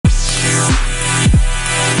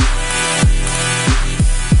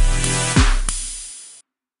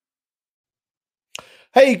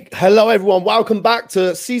Hey, hello everyone. Welcome back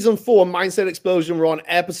to season 4 Mindset Explosion. We're on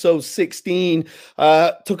episode 16.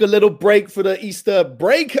 Took a little break for the Easter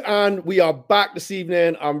break and we are back this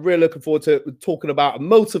evening. I'm really looking forward to talking about a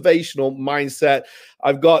motivational mindset.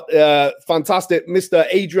 I've got fantastic Mr.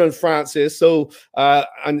 Adrian Francis. So,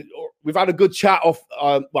 and we've had a good chat off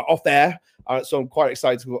air. So I'm quite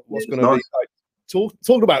excited to what's going to be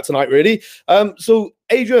talking about tonight, really. So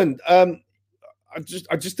Adrian, I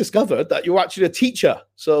just discovered that you're actually a teacher.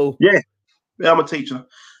 So yeah, I'm a teacher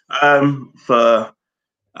for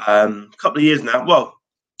a couple of years now. Well,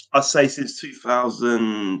 I'd say since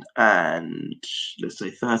 2000 and let's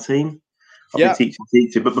say 13. I've been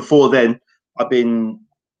teaching, but before then, I've been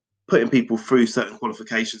putting people through certain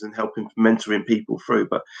qualifications and helping mentoring people through.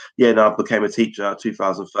 But yeah, no, I became a teacher in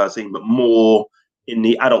 2013, but more in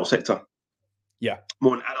the adult sector. Yeah,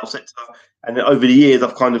 more in the adult sector. And then over the years,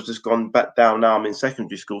 I've kind of just gone back down. Now I'm in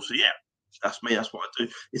secondary school. So yeah, that's me. That's what I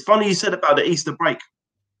do. It's funny you said about the Easter break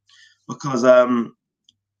because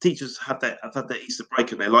teachers have had their Easter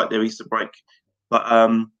break and they like their Easter break. But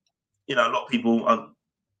you know, a lot of people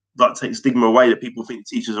like to take the stigma away that people think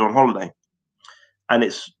teachers are on holiday. And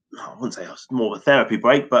I wouldn't say it's more of a therapy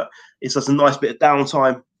break, but it's just a nice bit of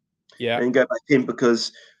downtime. Yeah, and go back in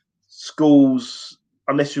because schools,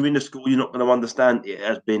 unless you're in the school, you're not going to understand it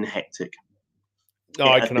has been hectic. No,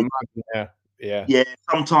 I can imagine. Yeah.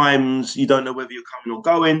 Sometimes you don't know whether you're coming or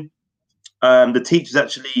going. The teachers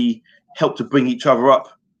actually help to bring each other up,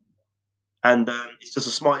 and it's just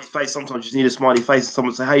a smiley face. Sometimes you just need a smiley face, and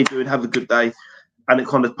someone say, "How you doing? Have a good day," and it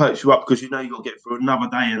kind of perks you up because you know you've got to get through another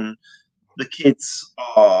day. And the kids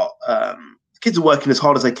are working as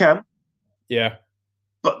hard as they can. Yeah,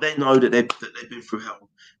 but they know that they've been through hell.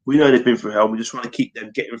 We know they've been through hell. We're just trying to keep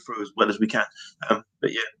them getting through as well as we can. But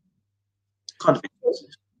yeah, kind of.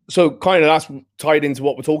 So kind of that's tied into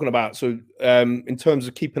what we're talking about. So in terms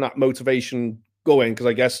of keeping that motivation going, because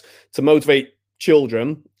I guess to motivate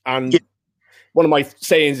children, and one of my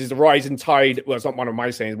sayings is the rising tide. Well, it's not one of my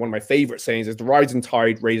sayings. One of my favorite sayings is the rising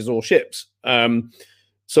tide raises all ships.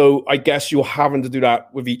 So I guess you're having to do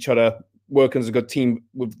that with each other, working as a good team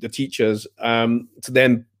with the teachers to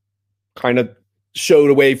then kind of show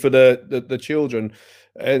the way for the children.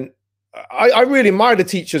 And I really admire the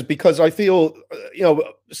teachers because I feel, you know,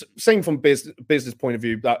 same from business point of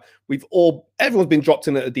view, that everyone's been dropped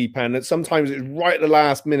in at the deep end. And sometimes it's right at the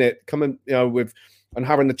last minute coming, you know, with and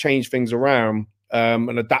having to change things around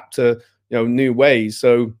and adapt to, you know, new ways.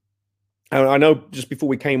 So I know just before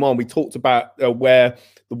we came on, we talked about where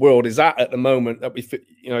the world is at the moment. That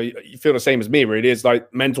you feel the same as me. Really, it's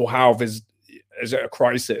like mental health is at a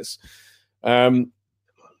crisis.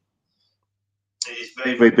 It's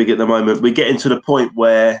very, very big at the moment. We're getting to the point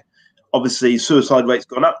where obviously suicide rate's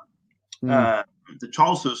gone up. The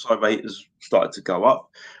child suicide rate has started to go up.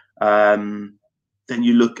 Then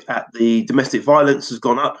you look at the domestic violence has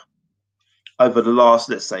gone up over the last,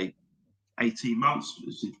 let's say, 18 months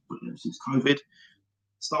since COVID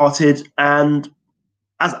started. And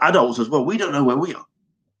as adults as well, we don't know where we are.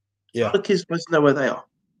 Yeah. So the kids supposed to know where they are.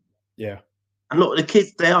 Yeah. And a lot of the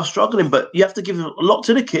kids, they are struggling, but you have to give a lot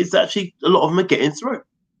to the kids that actually a lot of them are getting through.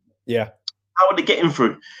 Yeah. How are they getting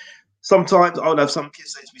through? Sometimes I would have some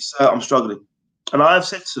kids say to me, "Sir, I'm struggling." And I have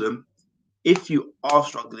said to them, if you are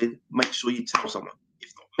struggling, make sure you tell someone.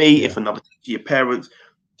 If not me, if another teacher, your parents,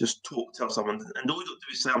 just tell someone. And all you got to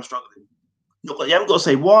do is say, "I'm struggling." You haven't got to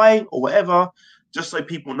say why or whatever, just so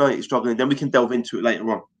people know you're struggling. Then we can delve into it later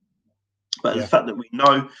on. But the fact that we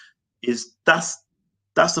know is that's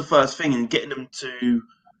the first thing, in getting them to.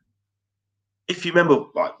 If you remember,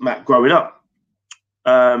 like Matt, growing up,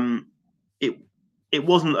 it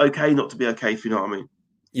wasn't okay not to be okay. If you know what I mean.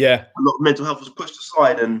 Yeah. A lot of mental health was pushed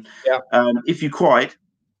aside, and if you cried,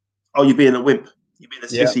 oh, you're being a wimp, you're being a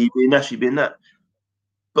sissy, you're being this, you're being that.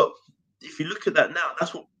 But if you look at that now,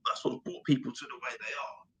 that's what brought people to the way they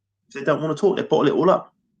are. If they don't want to talk, they bottle it all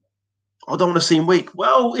up. I don't want to seem weak.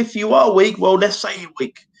 Well, if you are weak, well, let's say you're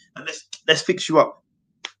weak and let's fix you up.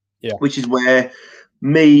 Yeah. Which is where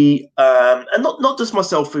me and not just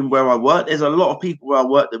myself in where I work. There's a lot of people where I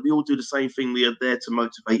work that we all do the same thing. We are there to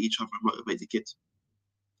motivate each other and motivate the kids.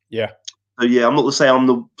 Yeah. So yeah, I'm not going to say I'm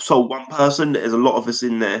the sole one person. There's a lot of us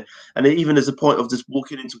in there, and even there's a point of just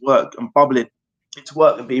walking into work and bubbling into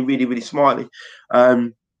work and being really, really smiley.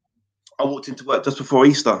 I walked into work just before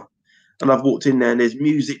Easter, and I've walked in there and there's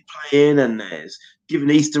music playing and there's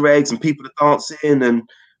giving Easter eggs and people are dancing, and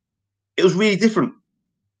it was really different.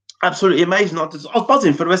 Absolutely amazing. I was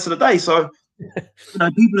buzzing for the rest of the day. So, you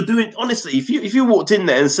know, people are doing, honestly, if you walked in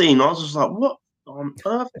there and seen, I was just like, what on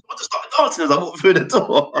earth? I just started dancing as I walked through the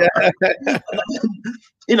door.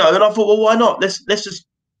 You know, and I thought, well, why not? Let's just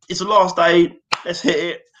it's the last day. Let's hit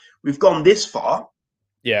it. We've gone this far.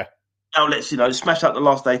 Yeah. Now let's, smash out the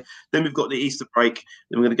last day. Then we've got the Easter break.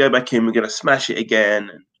 Then we're going to go back in. We're going to smash it again.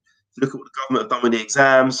 And look at what the government have done with the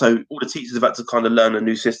exams. So all the teachers have had to kind of learn a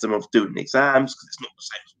new system of doing the exams because it's not the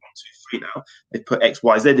same as 1, 2, 3 now. They put X,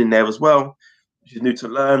 Y, Z in there as well, which is new to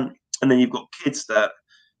learn. And then you've got kids that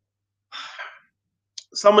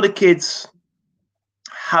some of the kids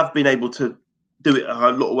have been able to do it at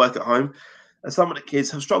home, a lot of work at home, and some of the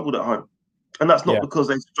kids have struggled at home. And that's not because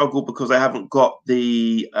they struggle because they haven't got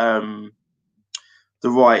the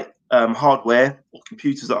right hardware or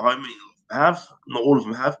computers at home. Have not all of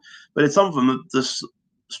them have, but some of them have just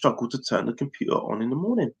struggled to turn the computer on in the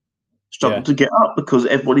morning, struggled to get up because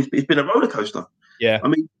it's been a roller coaster. Yeah, I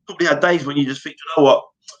mean, probably had days when you just think, you know what,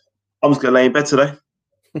 I'm just going to lay in bed today.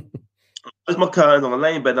 Close my curtains, I'm going to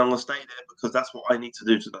lay in bed and I'm going to stay there because that's what I need to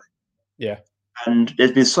do today. Yeah. And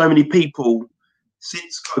there's been so many people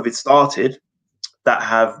since COVID started that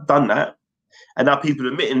have done that, and now people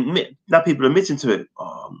are admitting to it.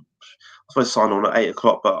 I'm supposed to sign on at 8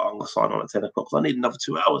 o'clock, but I'm going to sign on at 10 o'clock because I need another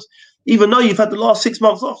 2 hours. Even though you've had the last 6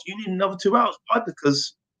 months off, you need another 2 hours. Why?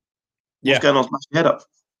 Because what's going on? Smash your head up.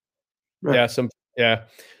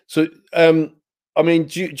 So, I mean,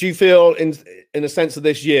 do you feel in the sense of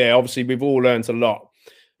this year? Obviously, we've all learned a lot.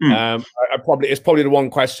 It's probably the one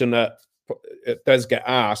question that does get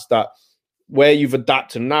asked, that where you've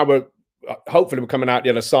adapted. Now we're coming out the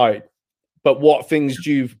other side. But what things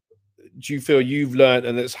do you feel you've learned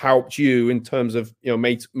and that's helped you in terms of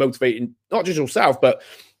motivating not just yourself but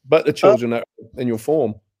the children that are in your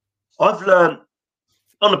form? I've learned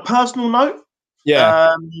on a personal note.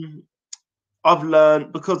 I've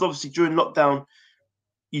learned because obviously during lockdown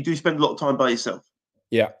you do spend a lot of time by yourself.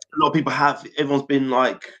 Yeah, a lot of people have. Everyone's been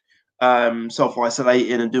like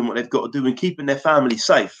self-isolating and doing what they've got to do and keeping their family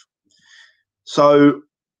safe. So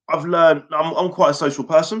I've learned I'm quite a social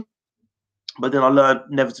person. But then I learned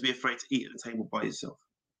never to be afraid to eat at the table by yourself.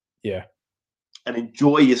 Yeah. And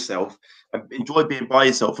enjoy yourself and enjoy being by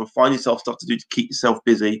yourself and find yourself stuff to do to keep yourself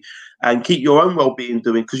busy and keep your own well-being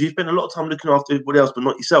doing, because you spend a lot of time looking after everybody else but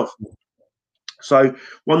not yourself. So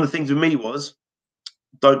one of the things with me was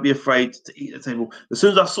don't be afraid to eat at the table. As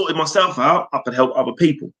soon as I sorted myself out, I could help other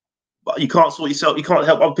people. But you can't sort yourself. You can't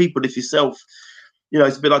help other people if yourself,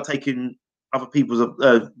 it's a bit like taking other people's,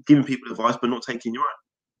 giving people advice but not taking your own.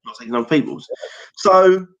 Not taking other people's.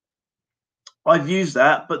 So I've used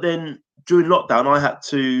that, but then during lockdown, I had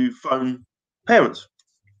to phone parents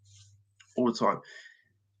all the time.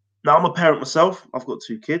 Now I'm a parent myself. I've got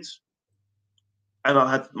 2 kids, and I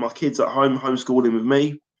had my kids at home homeschooling with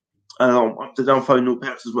me, and I'm phoning all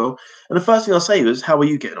parents as well. And the first thing I say is, "How are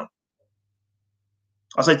you getting on?"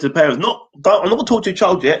 I say to the parents, I'm not going to talk to your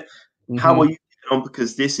child yet. Mm-hmm. How are you getting on?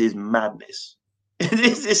 Because this is madness.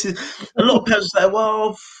 This is a lot of parents say,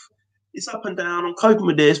 well, it's up and down. I'm coping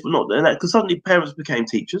with this, but not doing that. Because suddenly parents became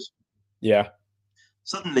teachers. Yeah.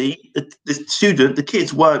 Suddenly the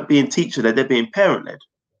kids weren't being teacher led; they're being parent led.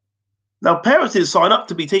 Now parents didn't sign up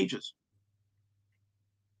to be teachers,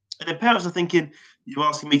 and then parents are thinking, "You're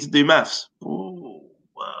asking me to do maths? Oh,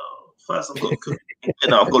 well, first I've got to cook. I've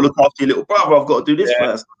got to look after your little brother. I've got to do this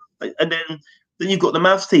first." And then you've got the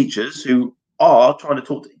maths teachers who are trying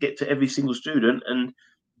to get to every single student, and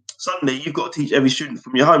suddenly you've got to teach every student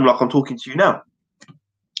from your home, like I'm talking to you now.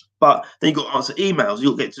 But then you've got to answer emails.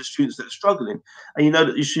 You'll get to students that are struggling, and you know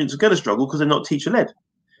that your students are going to struggle because they're not teacher led.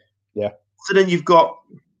 Yeah. So then you've got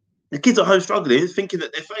the kids at home struggling, thinking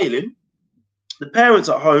that they're failing. The parents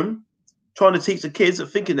at home trying to teach the kids and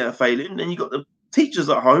thinking they're failing. Then you've got the teachers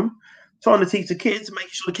at home trying to teach the kids and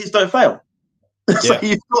making sure the kids don't fail. So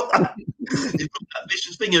you've got that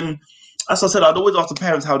vicious thing. And as I said, I'd always ask the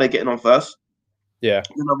parents how they're getting on first. Yeah.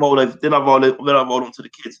 Then I roll on to the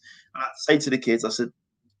kids. And I say to the kids, I said,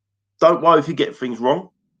 don't worry if you get things wrong.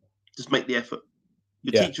 Just make the effort.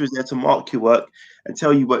 Your teacher is there to mark your work and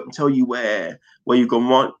tell you where you've gone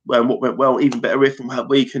right, and what went well, even better if and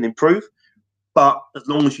where you can improve. But as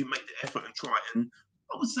long as you make the effort and try, and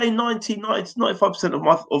I would say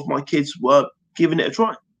 95% of my kids were giving it a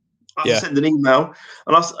try. I send an email,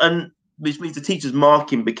 and which means the teacher's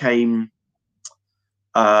marking became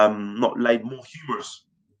more humorous,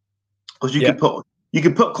 because you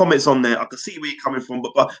could put comments on there. I can see where you're coming from,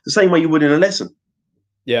 but the same way you would in a lesson.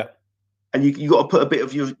 Yeah. And you got to put a bit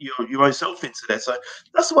of your own self into there. So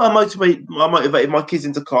that's why I motivated my kids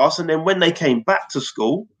into class. And then when they came back to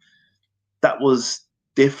school, that was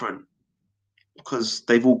different because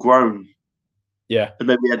they've all grown. Yeah. And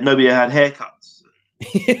nobody had haircuts.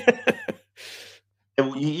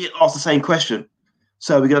 And you ask the same question.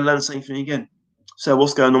 So we're going to learn the same thing again. So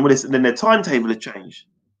what's going on with this? And then their timetable had changed.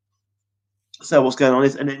 So what's going on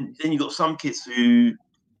is, and then you got some kids who,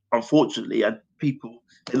 unfortunately, had people.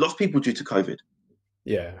 They lost people due to COVID.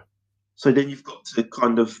 Yeah. So then you've got to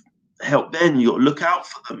kind of help them. You got to look out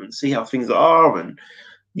for them and see how things are, and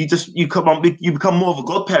you become more of a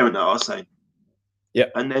godparent now, I say. Yeah.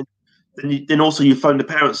 And then also you phone the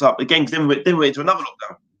parents up again, because then we went into another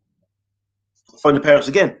lockdown. Phone the parents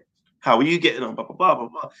again. How are you getting on? Blah blah blah blah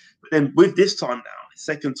blah. But then with this time now, the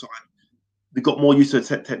second time, we got more used to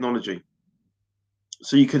technology,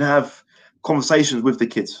 so you can have conversations with the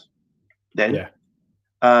kids. Then, yeah.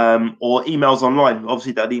 Or emails online.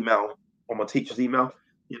 Obviously, that email on my teacher's email.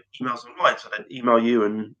 Emails online, so they'd email you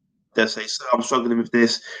and they'll say, "Sir, I'm struggling with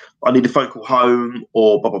this. I need a phone call home,"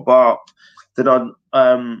 or blah blah blah. Then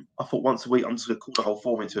I thought once a week I'm just going to call the whole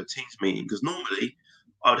form into a Teams meeting, because normally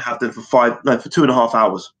I would have them for 2.5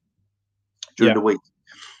 hours during the week.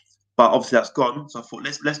 But obviously that's gone, so I thought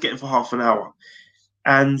let's get in for half an hour.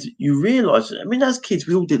 And you realise, I mean, as kids,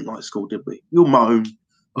 we all didn't like school, did we? We all moan,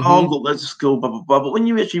 "Oh, I've got to go to school," blah blah blah. But when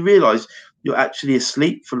you actually realise you're actually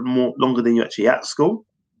asleep for longer than you're actually at school,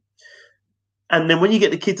 and then when you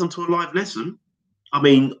get the kids onto a live lesson, I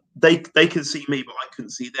mean, they can see me, but I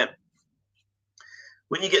couldn't see them.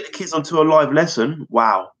 When you get the kids onto a live lesson,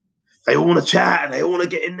 wow, they all want to chat and they all want to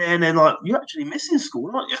get in there, and they're like, "You're actually missing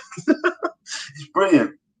school, aren't you?" It's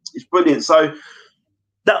brilliant. It's brilliant. So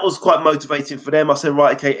that was quite motivating for them. I said,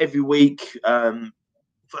 right, okay, every week,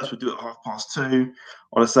 first we'll do it at 2:30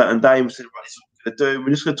 on a certain day. We said, right, this is what we're going to do. We're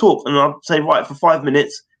just going to talk. And I'll say, right, for 5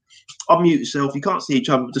 minutes, unmute yourself. You can't see each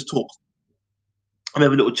other, just talk. And we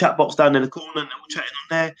have a little chat box down in the corner, and we're chatting on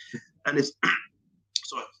there. And it's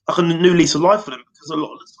sorry, like a new lease of life for them, because a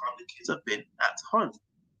lot of the time the kids have been at home.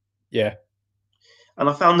 Yeah. And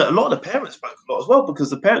I found that a lot of the parents spoke a lot as well, because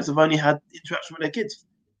the parents have only had interaction with their kids.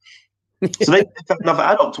 So they found another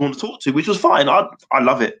adult to want to talk to, which was fine. I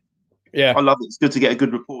love it. Yeah. I love it. It's good to get a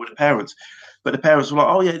good rapport with the parents. But the parents were like,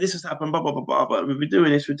 "Oh yeah, this has happened, blah blah blah blah, but we've been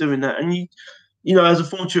doing this, we're doing that." And you know, as a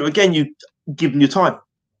form tutor, again, you give them your time.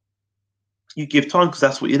 You give time because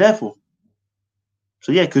that's what you're there for.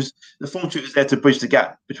 So yeah, because the form tutor is there to bridge the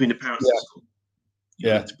gap between the parents and school.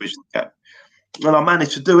 You're there to bridge the gap. And I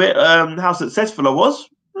managed to do it. How successful I was,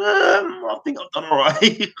 I think I've done all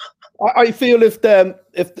right. I feel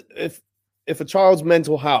if a child's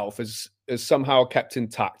mental health is somehow kept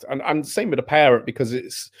intact, and same with a parent, because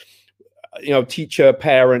it's, you know, teacher,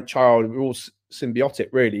 parent, child, we're all symbiotic,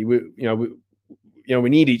 really. We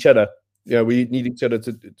need each other. You know, we need each other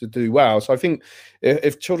to do well. So I think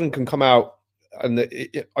if children can come out, and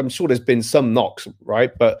I'm sure there's been some knocks,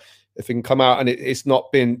 right? But if it can come out and it's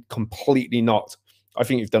not been completely knocked, I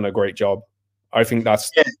think you've done a great job. I think that's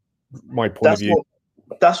my point of view.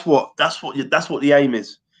 That's what the aim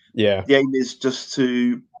is. Yeah. The aim is just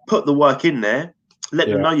to put the work in there, let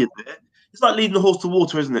them know you're there. It's like leading the horse to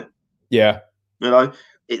water, isn't it? Yeah. You know,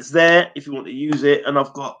 it's there if you want to use it. And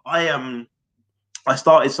I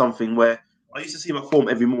started something where I used to see my form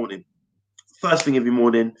every morning, first thing every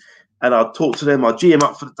morning, and I'd talk to them, I'd G them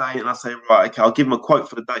up for the day, and I'd say, right, okay, I'll give them a quote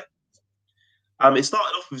for the day. It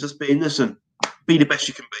started off with just being, listen, be the best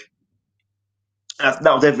you can be. And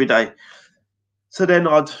that was every day. So then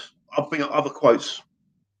I'll bring up other quotes.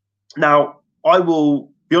 Now, I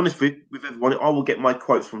will be honest with everyone, I will get my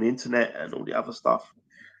quotes from the internet and all the other stuff.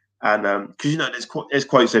 And because, you know, there's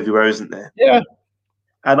quotes everywhere, isn't there? Yeah.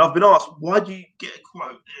 And I've been asked, why do you get a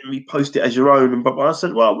quote and repost it as your own? And I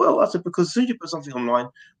said, well, I said, because as soon as you put something online,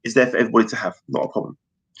 it's there for everybody to have, not a problem.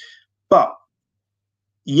 But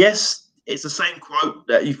yes, it's the same quote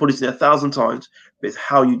that you've probably seen 1,000 times, but it's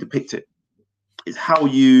how you depict it. It's how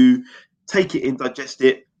you take it in, digest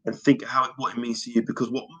it, and think what it means to you.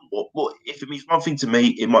 Because what if it means one thing to me,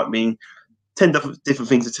 it might mean 10 different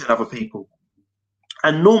things to 10 other people.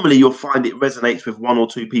 And normally you'll find it resonates with 1 or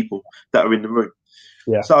 2 people that are in the room.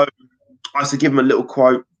 Yeah. So I used to give them a little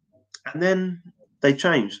quote, and then they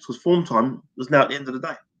changed, because form time was now at the end of the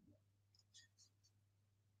day.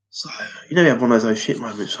 So, you know, you have one of those shit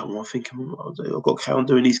moments. I'm thinking, I've got to carry on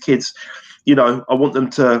doing these kids. You know, I want them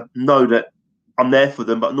to know that I'm there for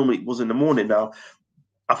them, but normally it was in the morning. Now,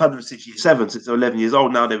 I've had them since year 7, since they're 11 years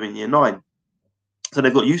old. Now they're in year 9. So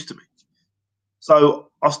they've got used to me. So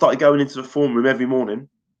I started going into the form room every morning, and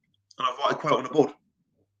I write a quote on the board.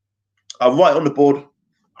 I write on the board,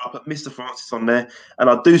 I put Mr. Francis on there, and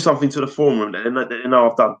I do something to the form room that they know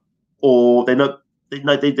I've done, or they know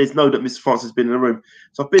that Mr. Francis has been in the room.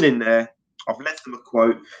 So I've been in there, I've left them a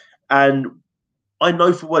quote, and I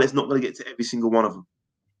know for well it's not going to get to every single one of them.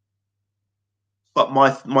 But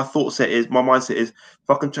my mindset is, if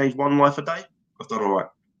I can change one life a day, I've done all right.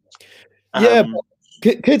 Yeah,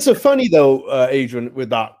 kids are funny though, Adrian, with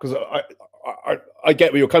that, because I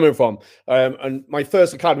get where you're coming from. And my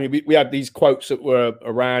first academy, we had these quotes that were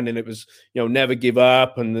around, and it was, never give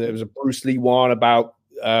up. And there was a Bruce Lee one about,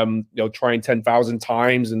 trying 10,000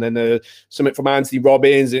 times. And then something from Anthony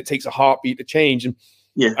Robbins, it takes a heartbeat to change. And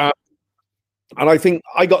and I think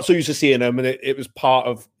I got so used to seeing them, and it was part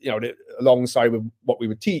of, alongside with what we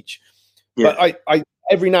would teach. Yeah. But I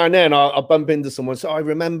every now and then I'll bump into someone. So I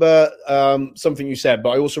remember something you said, but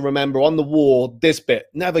I also remember on the wall, this bit,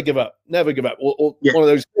 never give up, or one of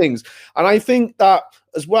those things. And I think that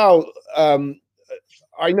as well,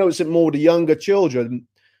 I notice it more the younger children,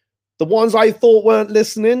 the ones I thought weren't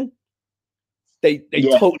listening, they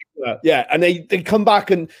totally were. Yeah. And they come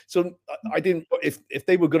back. And so I didn't, if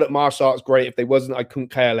they were good at martial arts, great. If they wasn't, I couldn't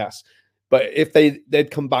care less. But if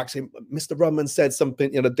they'd come back saying, Mr. Rudman said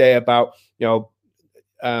something the other day about,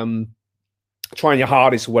 trying your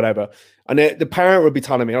hardest or whatever, and the parent would be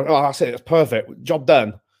telling me, "Oh, I said it's perfect, job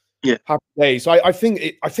done, happy day." So I think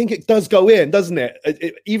it does go in, doesn't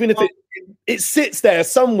it? Even if it sits there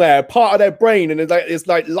somewhere, part of their brain, and it's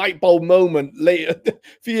like light bulb moment later, a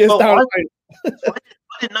few years down. I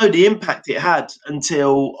didn't know the impact it had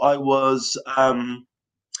until I was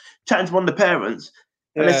chatting to one of the parents,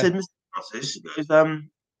 and they said, "Mr. Francis,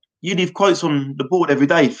 you leave quotes on the board every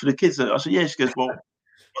day for the kids." I said, "Yeah." She goes, "Well,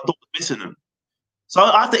 my daughter's missing them." So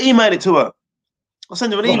I have to email it to her. I'll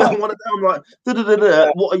send her an email one day. I'm like,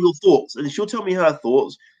 what are your thoughts? And she'll tell me her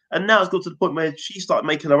thoughts. And now it's got to the point where she started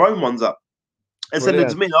making her own ones up and sending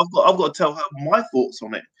them to me. I've got to tell her my thoughts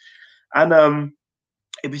on it. And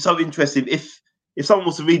it'd be so interesting if someone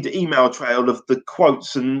was to read the email trail of the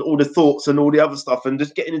quotes and all the thoughts and all the other stuff, and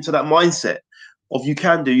just getting into that mindset of you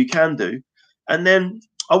can do. And then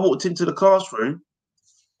I walked into the classroom,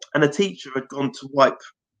 and the teacher had gone to wipe.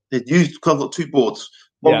 They'd used, because I've got two boards,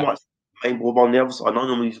 one white main board on the other side. I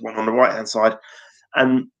normally use one on the right hand side,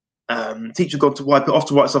 and teacher got to wipe it off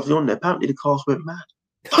to write something on there. Apparently, the class went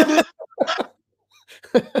mad.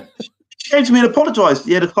 She came to me and apologised.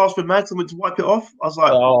 Yeah, the class went mad. So I went to wipe it off. I was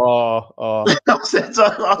like, I said,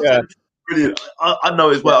 brilliant. I know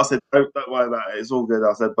as well. I said, don't worry about it. It's all good.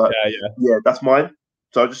 I said, but yeah, that's mine.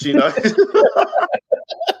 So just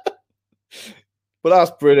But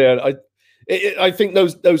that's brilliant. I think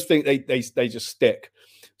those things they just stick.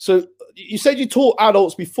 So you said you taught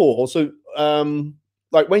adults before. So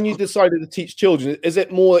like when you decided to teach children, is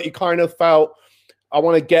it more that you kind of felt I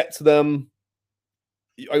want to get to them?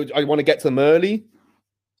 I want to get to them early.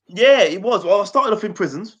 Yeah, it was. Well, I started off in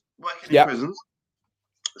prisons, working in prisons.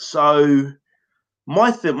 So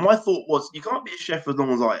my thought was, you can't be a chef as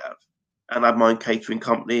long as I have, and I had my own catering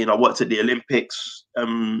company, and I worked at the Olympics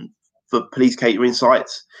for police catering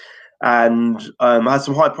sites, and I had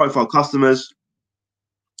some high-profile customers.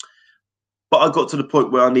 But I got to the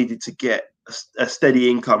point where I needed to get a steady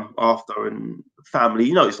income after, and family.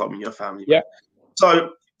 You know, it's like when you're a family. Yeah.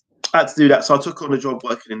 So I had to do that. So I took on a job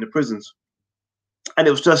working in the prisons, and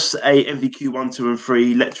it was just a MVQ 1, 2, and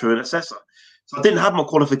 3 lecturer and assessor. So I didn't have my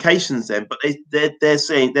qualifications then, but they're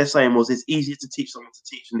saying was it's easier to teach someone to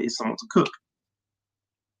teach than it is someone to cook.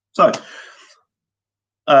 So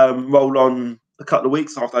roll on a couple of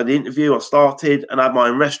weeks after the interview, I started, and I had my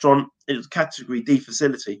own restaurant. It was a Category D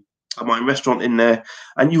facility. I had my own restaurant in there,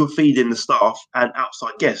 and you were feeding the staff and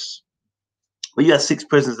outside guests. But you had 6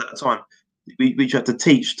 prisoners at a time, which you had to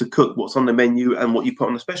teach to cook what's on the menu and what you put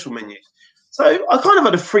on the special menus. So I kind of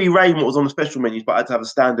had a free reign what was on the special menus, but I had to have a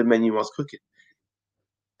standard menu when I was cooking.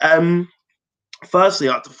 Firstly,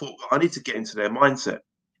 I had to thought, I need to get into their mindset.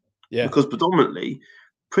 Yeah. Because predominantly,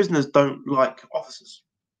 prisoners don't like officers.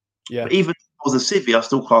 Yeah. But even if I was a civvy, I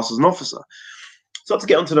still class as an officer. So I had to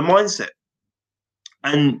get onto the mindset.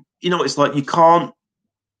 And, you know, it's like you can't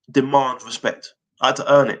demand respect. I had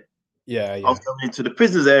to earn it. Yeah, yeah. I was going into the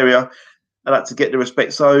prisoners area, and I had to get the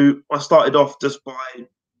respect. So I started off just by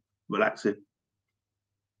relaxing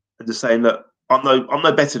and just saying, look, I'm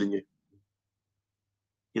no better than you.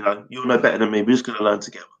 You know, you're no better than me. We're just going to learn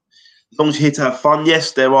together. As long as you're here to have fun,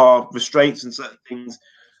 yes, there are restraints and certain things,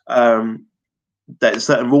 there's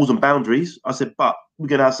certain rules and boundaries. I said, but we're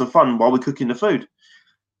going to have some fun while we're cooking the food.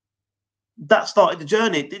 That started the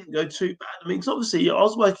journey. It didn't go too bad. I mean, because obviously I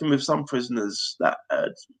was working with some prisoners that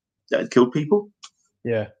had killed people.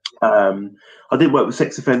 Yeah. I didn't work with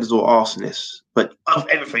sex offenders or arsonists, but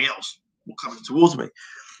everything else was coming towards me.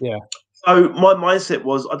 Yeah. So my mindset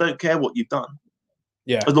was, I don't care what you've done.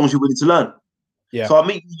 Yeah. As long as you're willing to learn. Yeah. So I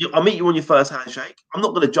meet you on your first handshake. I'm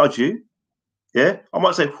not going to judge you. Yeah. I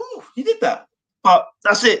might say, whew, you did that. But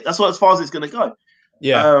that's it. That's as far as it's going to go.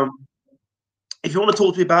 Yeah. If you want to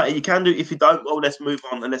talk to me about it, you can do. If you don't, well, let's move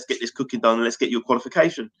on and let's get this cooking done and let's get your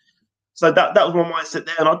qualification. So that was my mindset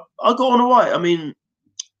there, and I got on all right. I mean,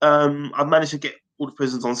 I managed to get all the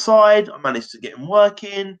prisons on side. I managed to get them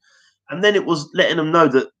working, and then it was letting them know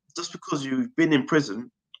that just because you've been in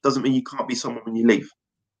prison doesn't mean you can't be someone when you leave.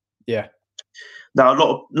 Yeah. Now, a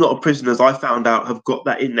lot of prisoners I found out have got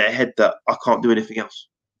that in their head that I can't do anything else.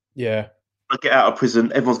 Yeah. I get out of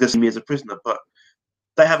prison, everyone's going to see me as a prisoner, but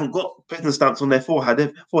they haven't got prisoner stamps on their forehead,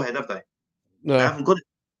 have they? No. They haven't got it.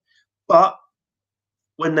 But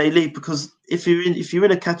when they leave, because if you're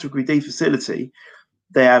in a Category D facility,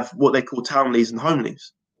 they have what they call town leaves and home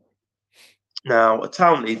leaves. Now, a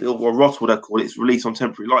town leave, or ROT, what they call it, is release on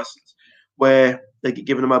temporary license, where they get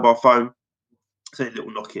given a mobile phone, say a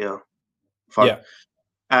little Nokia phone, Yeah.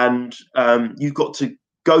 and you've got to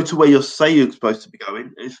go to where you're supposed to be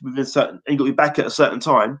going. If within certain, and you've got to be back at a certain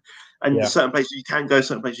time, and Yeah. there's certain places you can go,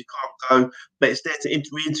 certain places you can't go, but it's there to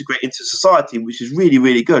reintegrate into society, which is really,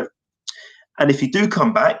 really good. And if you do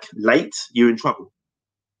come back late, you're in trouble.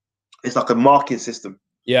 It's like a marking system.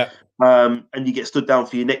 Yeah. And you get stood down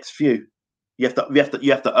for your next few. You have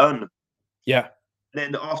to earn them. Yeah.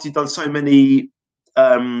 And then after you've done so many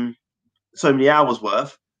hours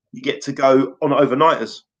worth, you get to go on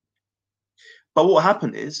overnighters. But what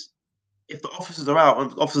happened is, if the officers are out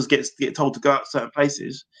and officers get told to go out to certain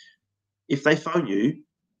places, if they phone you,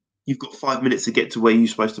 you've got 5 minutes to get to where you're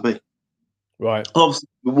supposed to be. Right. Obviously,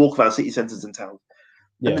 we walk around city centres and towns.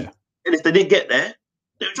 Yeah. And if they didn't get there,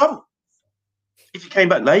 they're in trouble. If you came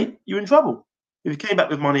back late, you're in trouble. If you came back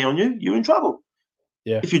with money on you, you're in trouble.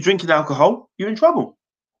 Yeah. If you're drinking alcohol, you're in trouble.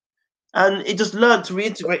 And it just learned to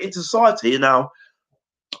reintegrate into society. And now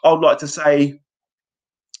I would like to say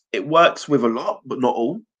it works with a lot, but not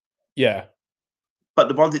all. Yeah. But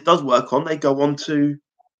the ones it does work on, they go on to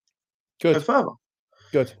go further.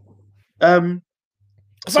 Good.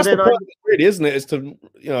 So that's the point, really, isn't it? Is to,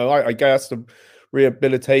 I guess, to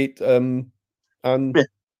rehabilitate and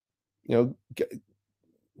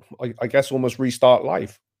I guess almost restart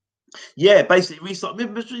life. Yeah, basically restart.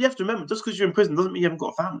 You have to remember, just because you're in prison doesn't mean you haven't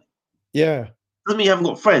got a family. Yeah. Doesn't mean you haven't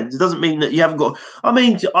got friends. It doesn't mean that you haven't got. I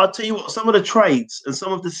mean, I'll tell you what, some of the trades and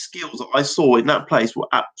some of the skills that I saw in that place were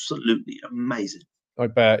absolutely amazing. I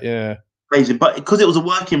bet, yeah. Amazing. But because it was a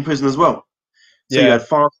working prison as well. So you had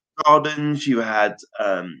farm gardens, you had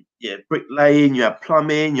bricklaying, you had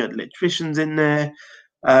plumbing, you had electricians in there,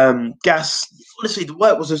 gas. Honestly, the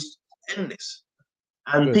work was just endless.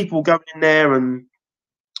 And people going in there and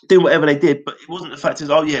doing whatever they did, but it wasn't the fact is,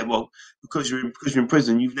 because you're in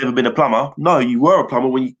prison, you've never been a plumber. No, you were a plumber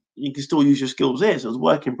when you can still use your skills there. So it was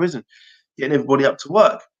work in prison, getting everybody up to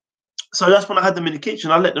work. So that's when I had them in the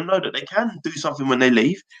kitchen. I let them know that they can do something when they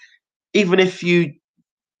leave. Even if you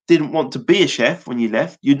didn't want to be a chef when you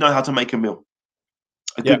left, you'd know how to make a meal,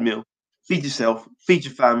 a good meal. Feed yourself, feed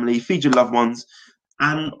your family, feed your loved ones.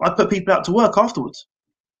 And I put people out to work afterwards.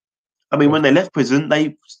 I mean, when they left prison,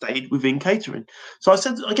 they stayed within catering. So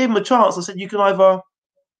I gave them a chance. I said, you can either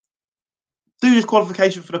do this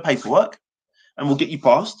qualification for the paperwork and we'll get you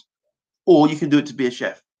passed, or you can do it to be a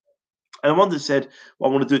chef. And one that said,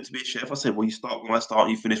 well, I want to do it to be a chef. I said, well, you start when I start,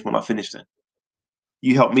 you finish when I finish then.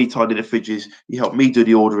 You help me tidy the fridges. You help me do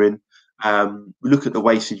the ordering. We look at the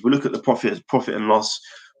wastage. We look at the profit and loss.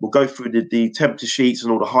 We'll go through the temperature sheets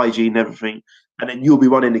and all the hygiene and everything. And then you'll be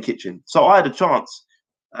running the kitchen. So I had a chance.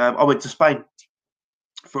 I went to Spain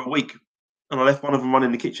for a week and I left one of them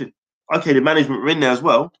running the kitchen. Okay, the management were in there as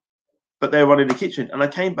well, but they were running the kitchen. And I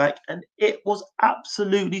came back and it was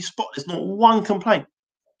absolutely spotless. Not one complaint.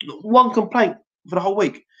 Not one complaint for the whole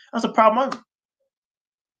week. That's a proud moment.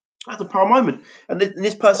 That's a proud moment. And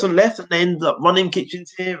this person left and they ended up running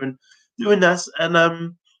kitchens here and doing that. And I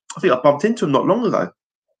think I bumped into him not long ago.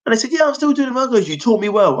 And they said, yeah, I'm still doing the burgers. You taught me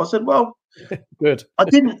well. I said, well, good. I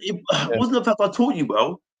didn't. It wasn't the fact I taught you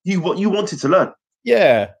well. You wanted to learn.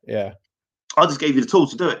 Yeah. I just gave you the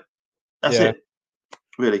tools to do it. That's it,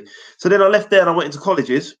 really. So then I left there and I went into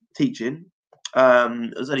colleges teaching.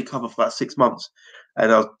 It was only covered for about 6 months.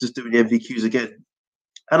 And I was just doing the MVQs again.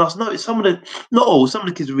 And I noticed some of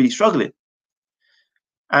the kids were really struggling.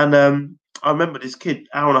 And I remember this kid,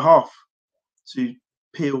 hour and a half to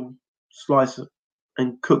peel, slice,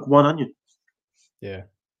 and cook one onion. Yeah.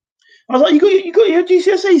 I was like, you got your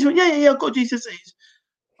GCSEs? He went, yeah, I've got GCSEs.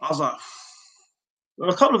 I was like, well,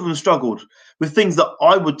 a couple of them struggled with things that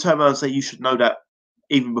I would turn around and say you should know that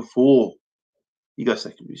even before you go to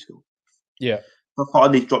secondary school. Yeah. I thought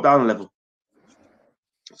I need to drop down a level.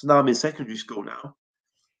 So now I'm in secondary school now.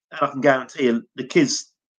 And I can guarantee you the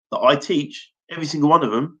kids that I teach, every single one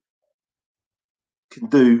of them can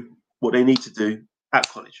do what they need to do at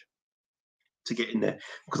college to get in there.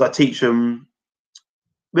 Because I teach them,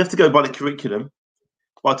 we have to go by the curriculum,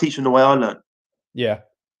 but I teach them the way I learn. Yeah.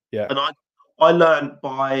 And I learn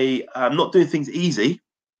by not doing things easy,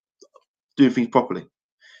 doing things properly.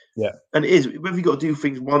 Yeah. And it is, whether you've got to do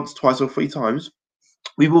things once, twice, or 3 times,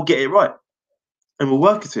 we will get it right. And we'll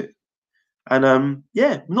work at it. And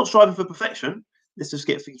we're not striving for perfection. Let's just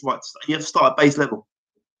get things right. You have to start at base level.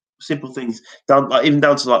 Simple things, even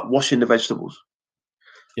down to like washing the vegetables.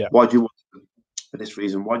 Yeah. Why do you wash them? For this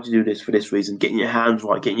reason. Why do you do this? For this reason. Getting your hands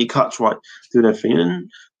right, getting your cuts right, doing everything.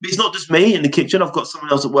 And it's not just me in the kitchen. I've got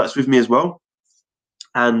someone else that works with me as well.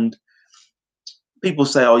 And people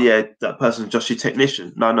say, "Oh yeah, that person's just your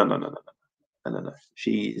technician." No.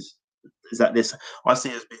 She is exactly this. I see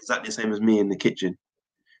her as being exactly the same as me in the kitchen,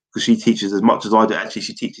 because she teaches as much as I do. Actually,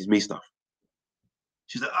 she teaches me stuff.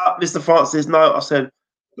 She's like, Mr. Francis, no. I said,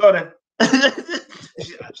 go then.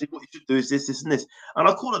 Actually, what you should do is this, this, and this. And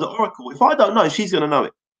I call her the oracle. If I don't know, she's going to know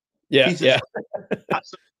it. Yeah, she's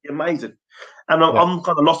absolutely amazing. And I'm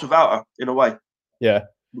kind of lost without her in a way. Yeah.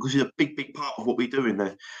 Because she's a big, big part of what we do in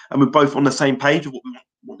there. And we're both on the same page of what we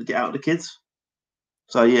want to get out of the kids.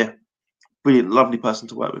 So, yeah, brilliant, lovely person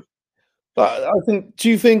to work with. But I think, do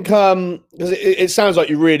you think, because it sounds like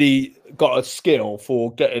you really got a skill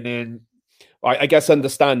for getting in, I guess,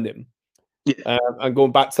 understanding. Yeah. And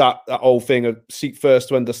going back to that whole thing of seek first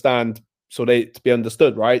to understand, so they to be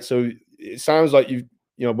understood, right? So it sounds like you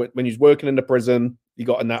know, when you're working in the prison, you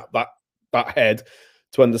got in that head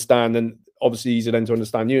to understand, and obviously easier then to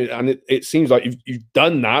understand you. And it seems like you've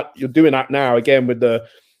done that. You're doing that now again with the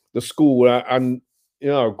school, and you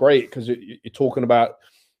know, great, because you're talking about.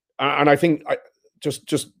 And I think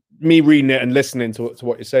just me reading it and listening to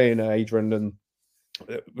what you're saying, Adrian, and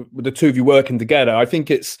with the two of you working together, I think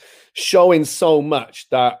it's showing so much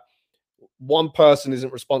that one person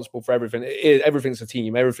isn't responsible for everything. Everything's a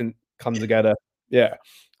team. Everything comes together. Yeah.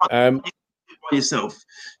 By yourself,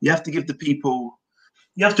 you have to give the people.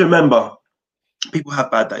 You have to remember, people have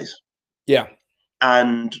bad days. Yeah.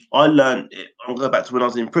 And I learned it. I'll go back to when I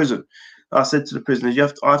was in prison. I said to the prisoners,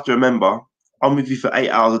 I have to remember, I'm with you for 8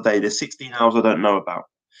 hours a day. There's 16 hours I don't know about.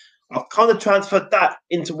 I've kind of transferred that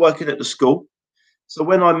into working at the school. So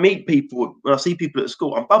when I meet people, when I see people at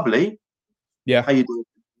school, I'm bubbly. Yeah. How you doing?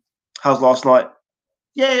 How's last night?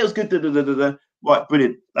 Yeah, it was good. Right,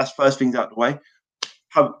 brilliant. That's first things out of the way.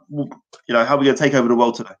 How are we going to take over the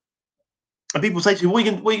world today? And people say to me, what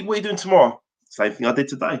are you doing tomorrow? Same thing I did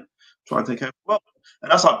today. Try and take over the world.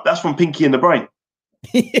 And that's from Pinky and the Brain.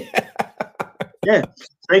 Yeah.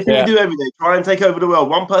 Same thing we do every day. Try and take over the world,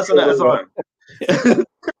 one person at a time.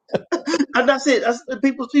 And that's it.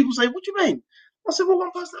 People say, what do you mean? I said, well,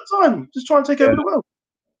 one person at a time. Just try and take over the world.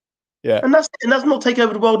 Yeah. And that's not take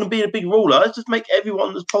over the world and be a big ruler. It's just make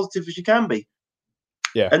everyone as positive as you can be.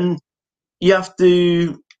 Yeah. And you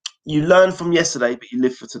learn from yesterday, but you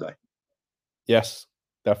live for today. Yes,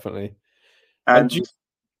 definitely. And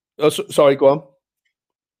sorry, go on.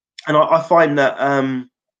 And I find that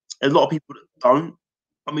a lot of people that don't.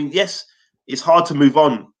 I mean, yes, it's hard to move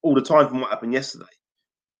on all the time from what happened yesterday.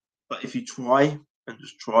 But if you try and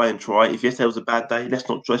just try and try, if yesterday was a bad day, let's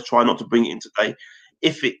try not to bring it in today.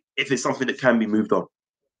 If it's something that can be moved on.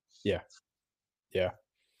 Yeah. Yeah.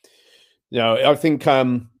 I think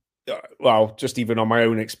well, just even on my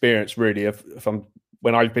own experience, really,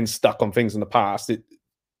 when I've been stuck on things in the past,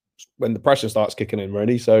 when the pressure starts kicking in,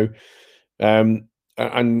 really. So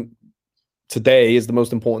and today is the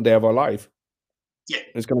most important day of our life. Yeah.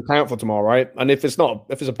 It's going to count for tomorrow, right? And if it's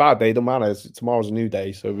a bad day, it don't matter. Tomorrow's a new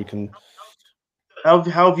day, so we can. How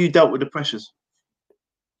have you dealt with the pressures?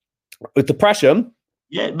 With depression?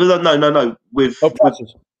 Yeah, but no. With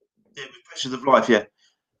pressures. With pressures of life, yeah.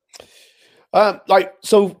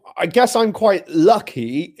 So I guess I'm quite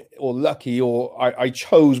lucky, or I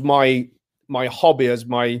chose my hobby as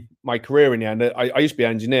my career in the end. I used to be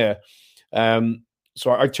an engineer,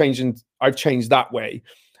 so I've changed that way,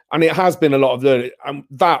 and it has been a lot of learning. And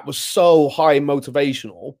that was so high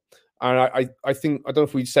motivational, and I think, I don't know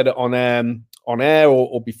if we said it on air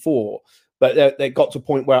or before, but they got to a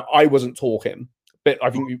point where I wasn't talking. But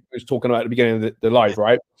I think we was talking about at the beginning of the live,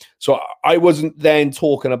 right? So I wasn't then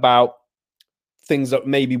talking about things that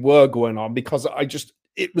maybe were going on, because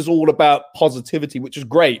it was all about positivity, which is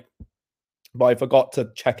great, but I forgot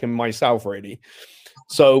to check in myself, really.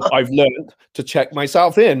 So I've learned to check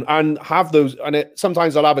myself in and have those. And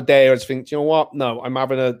sometimes I'll have a day where I just think, you know what? No,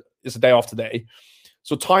 it's a day off today.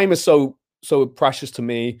 So time is so precious to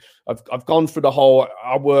me. I've gone through the whole,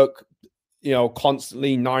 I work,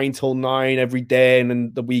 constantly 9 till 9 every day, and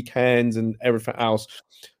then the weekends and everything else.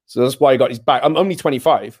 So that's why I got his back. I'm only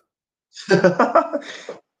 25.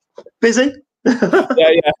 Busy?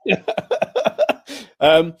 yeah.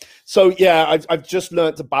 So yeah, I've just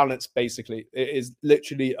learned to balance. Basically, it is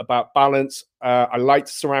literally about balance. I like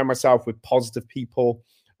to surround myself with positive people,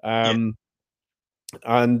 and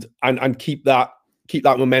keep that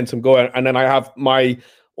momentum going. And then I have my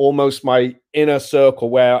inner circle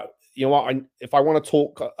where, you know what, if I want to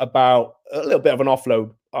talk about a little bit of an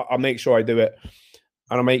offload, I'll make sure I do it,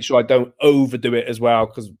 and I'll make sure I don't overdo it as well,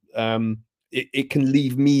 because it can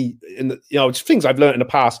leave me in the, just things I've learned in the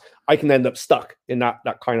past. I can end up stuck in that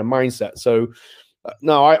kind of mindset. So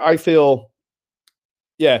no, I feel,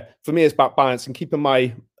 yeah, for me it's about balance and keeping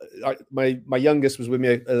my youngest was with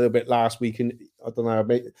me a little bit last week, and I don't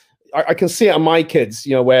know, I can see it on my kids,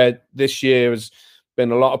 where this year has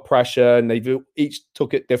been a lot of pressure, and they've each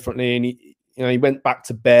took it differently. And he went back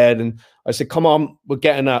to bed, and I said, "Come on, we're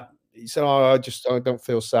getting up." He said, "Oh, I don't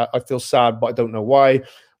feel sad. I feel sad, but I don't know why.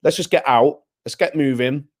 Let's just get out. Let's get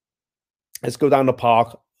moving. Let's go down the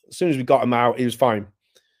park." As soon as we got him out, he was fine.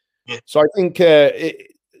 Yeah. So I think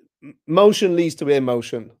motion leads to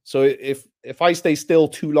emotion. So if I stay still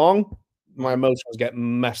too long, my emotions get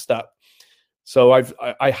messed up. So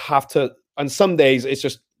I have to, and some days it's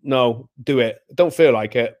just, no, do it. I don't feel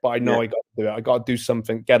like it, but I know I got to do it. I got to do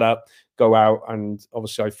something, get up, go out. And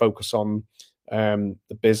obviously I focus on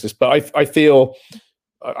the business. But I feel,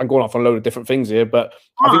 I'm going off on a load of different things here, but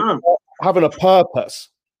I think having a purpose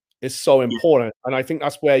is so important. And I think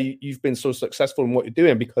that's where you've been so successful in what you're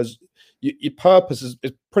doing, because your purpose is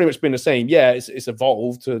pretty much been the same. Yeah, it's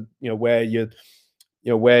evolved to, where you've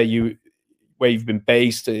been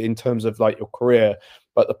based in terms of like your career,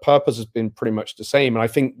 but the purpose has been pretty much the same. And I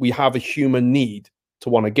think we have a human need to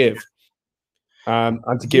want to give, and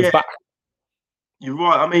to give back. You're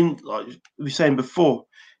right. I mean, like we were saying before,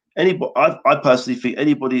 anybody, I personally think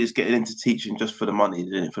anybody is getting into teaching just for the money,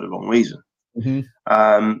 they're doing it for the wrong reason.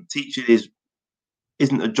 Mm-hmm. Teaching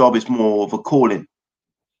isn't a job; it's more of a calling.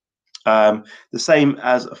 The same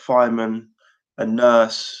as a fireman, a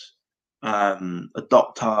nurse, a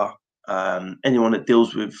doctor, anyone that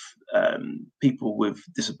deals with people with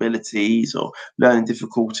disabilities or learning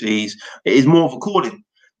difficulties. It is more of a calling,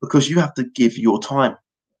 because you have to give your time.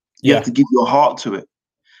 You have to give your heart to it.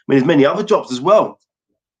 I mean, there's many other jobs as well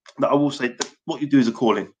that I will say that what you do is a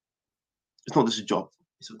calling. It's not just a job;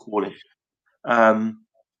 it's a calling. And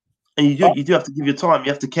you do have to give your time.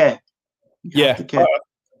 You have to care. You have to care.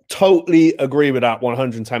 Totally agree with that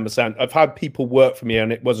 110%. I've had people work for me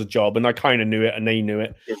and it was a job, and I kind of knew it and they knew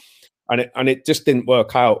it, and it just didn't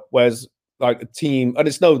work out. Whereas like a team, and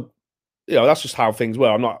it's no, that's just how things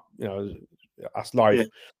were. I'm not, that's life.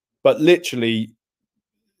 But literally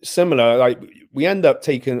similar, like we end up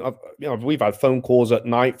taking, we've had phone calls at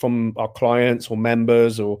night from our clients or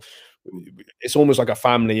members, or it's almost like a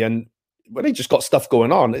family, and when they just got stuff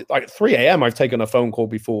going on, like 3 a.m. I've taken a phone call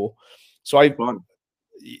before. So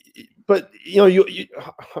but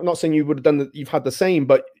I'm not saying you would have done that, you've had the same,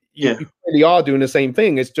 but you really are doing the same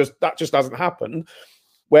thing. It's just that just hasn't happened.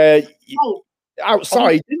 Where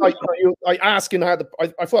outside, like asking how I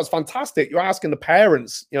thought it was fantastic. You're asking the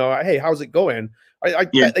parents, hey, how's it going? I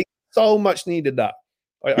bet they so much needed that.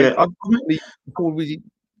 I probably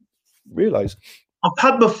realize I've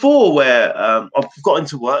had before where I've got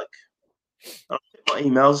into work, I checked my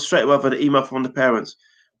emails straight away. I've had an email from the parents.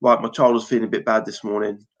 Right, my child was feeling a bit bad this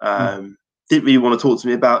morning. Didn't really want to talk to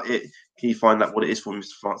me about it. Can you find out what it is for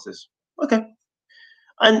Mr. Francis? Okay.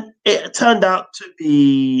 And it turned out to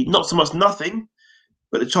be not so much nothing,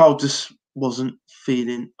 but the child just wasn't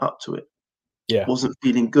feeling up to it. Yeah. Wasn't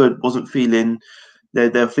feeling good. Wasn't feeling,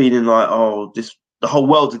 they're feeling like, oh, the whole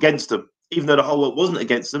world's against them. Even though the whole world wasn't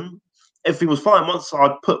against them, everything was fine. Once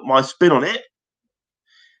I put my spin on it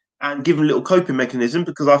and give them a little coping mechanism,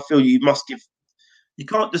 because I feel you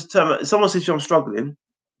can't just turn around. If someone says I'm struggling,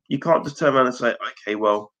 you can't just turn around and say, okay,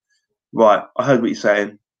 well, right, I heard what you're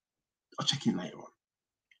saying. I'll check in later on.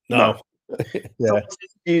 No. Someone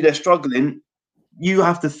says to you they're struggling, you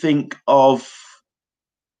have to think of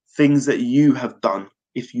things that you have done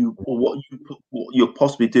or what you'll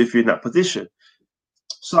possibly do if you're in that position.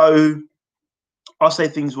 So I'll say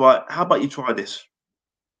things like, how about you try this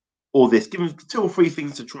or this? Give them 2 or 3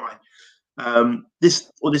 things to try.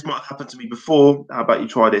 This might have happened to me before. How about you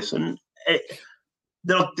try this? And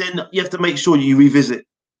then you have to make sure you revisit.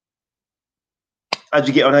 How'd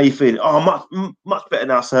you get on? How you feeling? Oh, much better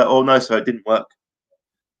now, sir. Oh no, sir, it didn't work.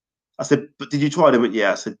 I said, but did you try them?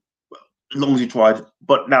 Yeah, I said, well, as long as you tried.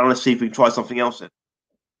 But now let's see if we can try something else then.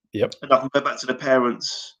 Yep. And I can go back to the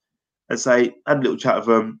parents and say, had a little chat with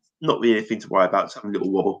them. Not really anything to worry about. Just having a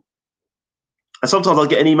little wobble. And sometimes I'll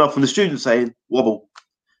get an email from the student saying, wobble.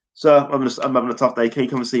 Sir, I'm having a tough day. Can you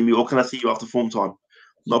come and see me, or can I see you after form time?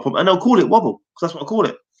 not a problem. And they'll call it wobble because that's what I call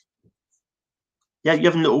it. Yeah, you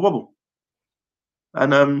have a little wobble,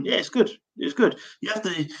 and yeah, it's good. It's good. You've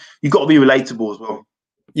got to be relatable as well.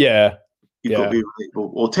 Yeah, you've got to be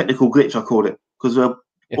relatable, or technical glitch, I call it, because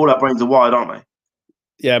all our brains are wired, aren't they?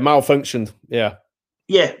 Yeah, malfunctioned. Yeah.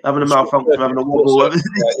 Yeah, having a malfunction, having a wobble.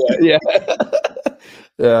 Yeah.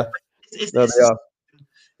 Yeah. It's the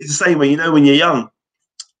same way, when you're young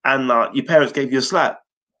and your parents gave you a slap.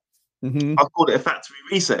 Mm-hmm. I called it a factory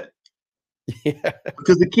reset. Yeah.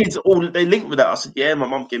 Because the kids they linked with that. I said, yeah, my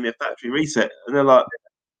mum gave me a factory reset. And they're like,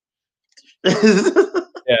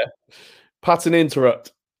 yeah. Pattern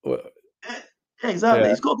interrupt. Yeah, exactly.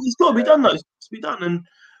 Yeah. It's got to be done, though. It's got to be done. And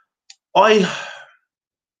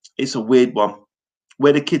it's a weird one.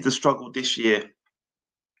 Where the kids have struggled this year.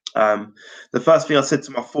 The first thing I said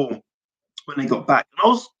to my form when they got back, and I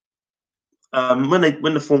was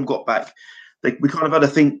when the form got back, we kind of had to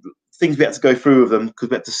think things we had to go through with them because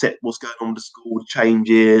we had to set what's going on with the school,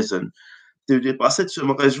 changes, and do it. But I said to them,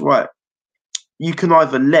 I goes, right, you can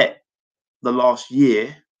either let the last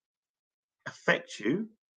year affect you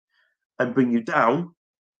and bring you down,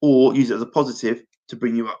 or use it as a positive to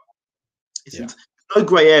bring you up. It's no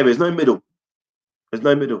grey areas, no middle. There's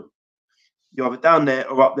no middle. You're either down there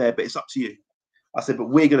or up there, but it's up to you. I said, but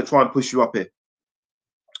we're going to try and push you up here.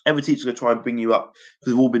 Every teacher's going to try and bring you up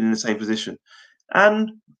because we've all been in the same position.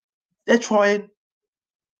 And they're trying.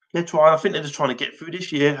 They're trying. I think they're just trying to get through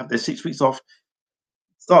this year, have their 6 weeks off,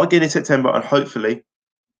 start again in September, and hopefully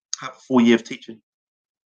have a full year of teaching.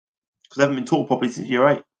 Because they haven't been taught properly since year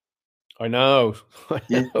 8. I know.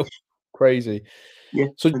 Yeah. Crazy. Yeah.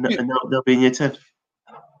 So and they'll be in year 10.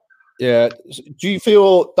 Yeah. Do you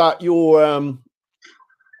feel that you're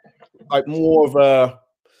like more of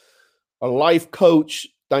a life coach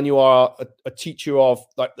than you are a teacher of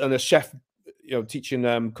and a chef,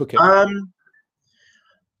 teaching cooking?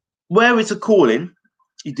 Where it's a calling,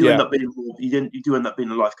 you do end up being you do end up being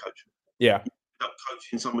a life coach. Yeah. You end up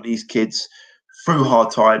coaching some of these kids through hard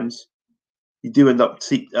times. You do end up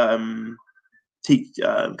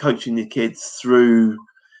coaching the kids through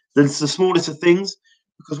the smallest of things,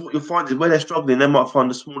 because what you'll find is where they're struggling, they might find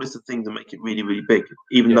the smallest of things and make it really, really big,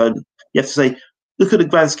 even though you have to say, look at the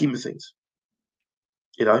grand scheme of things.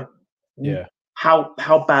 Yeah.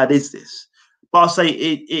 How bad is this? But I'll say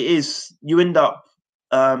it is, you end up,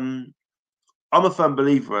 I'm a firm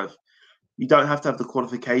believer of, you don't have to have the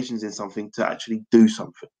qualifications in something to actually do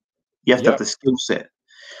something. You have to have the skill set.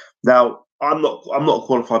 Now, I'm not a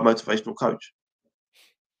qualified motivational coach,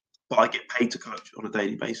 but I get paid to coach on a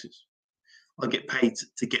daily basis. I get paid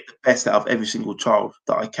to get the best out of every single child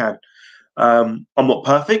that I can. I'm not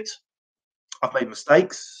perfect. I've made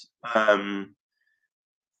mistakes.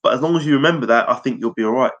 But as long as you remember that, I think you'll be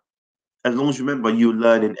all right. As long as you remember you're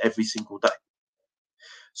learning every single day.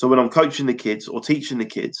 So when I'm coaching the kids or teaching the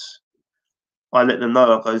kids, I let them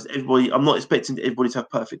know, I'm not expecting everybody to have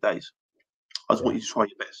perfect days. I just want you to try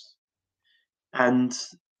your best. And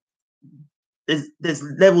there's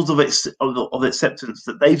levels of acceptance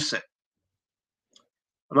that they've set.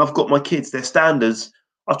 And I've got my kids, their standards,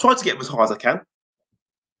 I've tried to get them as high as I can.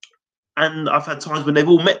 And I've had times when they've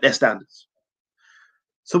all met their standards.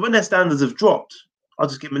 So when their standards have dropped, I'll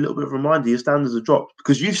just give them a little bit of a reminder, your standards have dropped.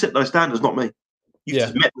 Because you've set those standards, not me. You've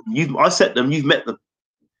just met them. I set them, you've met them.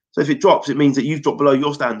 So if it drops, it means that you've dropped below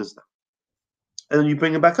your standards now. And then you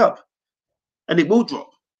bring them back up. And it will drop.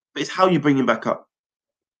 But it's how you bring them back up.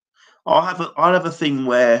 I'll have a thing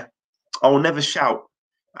where I will never shout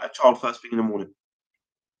at a child first thing in the morning.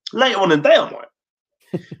 Later on in the day, I might.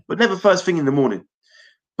 But never first thing in the morning.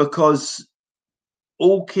 Because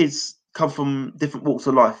all kids come from different walks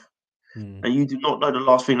of life. And you do not know the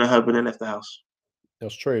last thing they heard when they left the house.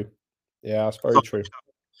 That's true. Yeah, that's very true.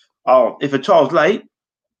 If a child's late,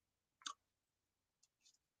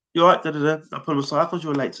 you're right, I put them aside. I thought you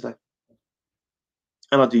were late today.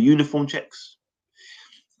 And I do uniform checks.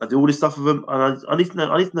 I do all this stuff with them. And I need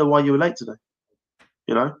to know why you were late today.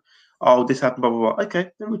 Oh, this happened, blah, blah, blah. Okay,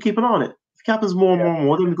 then we keep an eye on it. If it happens more and more and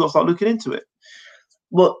more, then we've got to start looking into it.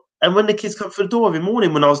 And when the kids come through the door every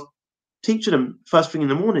morning, when I was teaching them first thing in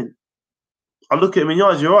the morning, I look at them in the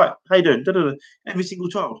eyes, you're right, how you doing? Da-da-da. Every single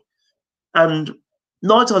child. And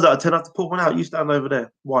 9 times out of 10, I have to pull one out. You stand over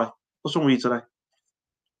there. Why? What's wrong with you today?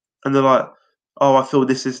 And they're like, oh, I feel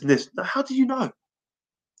this, this, and this. Now, how do you know?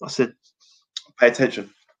 I said, pay attention.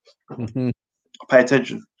 Pay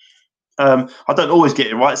attention. I don't always get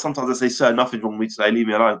it right. Sometimes I say, sir, nothing's wrong with me today. Leave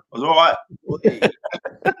me alone. I was all right.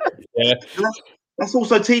 Yeah. That's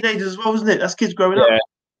also teenagers as well, isn't it? That's kids growing up.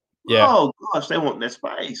 Yeah. Oh, gosh, they want their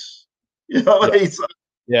space. You know what I mean? So,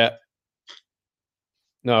 yeah.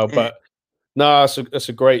 No, but No, that's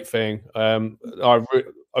a great thing.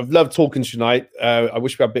 I've loved talking tonight. I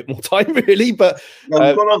wish we had a bit more time, really, but No,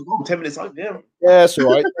 we've gone on 10 minutes over. Yeah, that's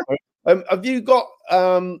all right. Have you got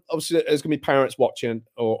obviously there's gonna be parents watching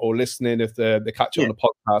or listening if they catch it on the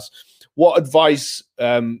podcast. What advice?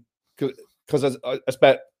 Because I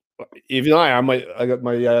expect even I got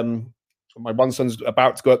my one son's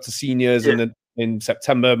about to go up to seniors in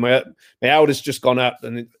September. My eldest just gone up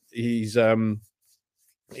and he's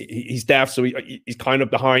deaf, so he's kind of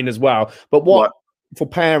behind as well. But what for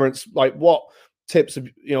parents, like what tips of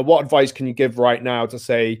what advice can you give right now to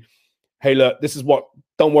say, hey, look, this is what,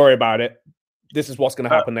 don't worry about it. This is what's going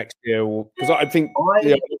to happen next year. Because I think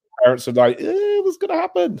parents are like, what's going to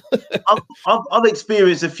happen? I've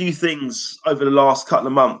experienced a few things over the last couple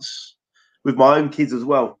of months with my own kids as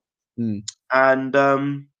well. And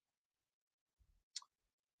I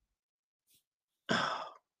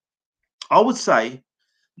would say,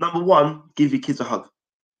 number one, give your kids a hug.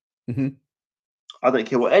 I don't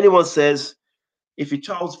care what anyone says. If your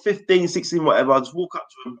child's 15, 16, whatever, just walk up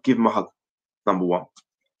to them, give them a hug. Number one.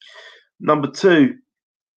 Number two,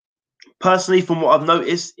 personally, from what I've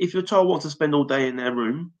noticed, if your child wants to spend all day in their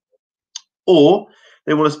room, or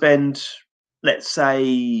they want to spend, let's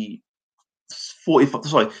say,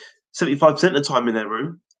 75% of the time in their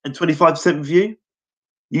room and 25% with you,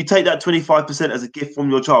 you take that 25% as a gift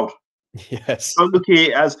from your child. Yes. Don't look at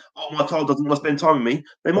it as, oh, my child doesn't want to spend time with me.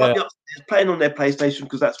 They might be upstairs playing on their PlayStation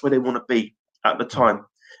because that's where they want to be at the time.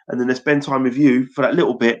 And then they spend time with you for that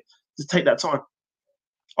little bit. Just take that time.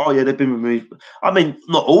 Oh, yeah, they've been with me. I mean,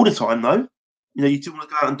 not all the time, though. You still want to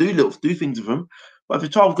go out and do things with them. But if your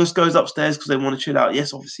child just goes upstairs because they want to chill out,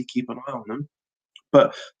 yes, obviously keep an eye on them.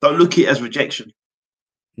 But don't look at it as rejection.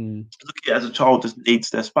 Look at it as a child that needs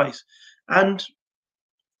their space. And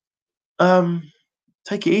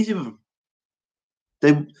take it easy with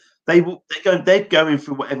them. They're going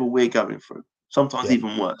through whatever we're going through. Sometimes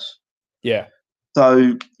even worse. Yeah.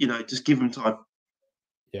 So just give them time.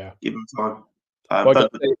 Yeah. Give them time.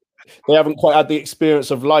 They haven't quite had the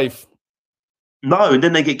experience of life. No, and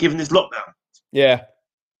then they get given this lockdown. Yeah.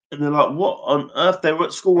 And they're like, what on earth? They were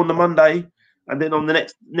at school on the Monday, and then on the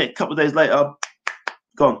next couple of days later,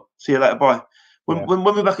 gone. See you later. Bye. When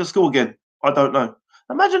we're back at school again, I don't know.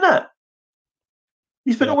 Imagine that.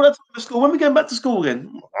 You spent all that time at school. When are we going back to school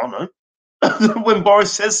again? I don't know. When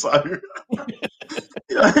Boris says so. And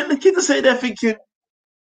the kids are sitting there thinking,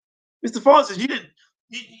 Mr. Francis, you didn't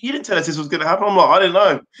tell us this was going to happen. I'm like, I didn't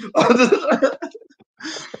know.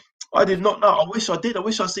 I did not know. I wish I did. I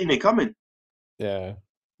wish I'd seen it coming. Yeah.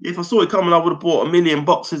 If I saw it coming, I would have bought 1 million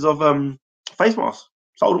boxes of face masks.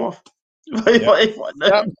 Sold them off.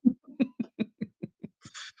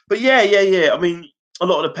 But yeah. I mean, a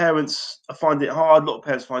lot of the parents find it hard. A lot of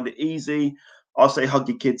parents find it easy. I'll say hug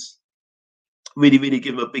your kids. Really, really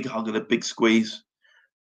give them a big hug and a big squeeze.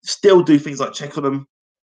 Still do things like check on them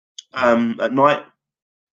at night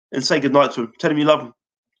and say goodnight to them. Tell them you love them.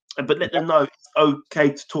 But let them know it's okay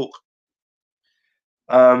to talk.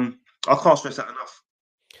 I can't stress that enough.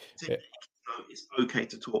 It's okay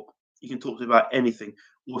to talk. You can talk to me about anything.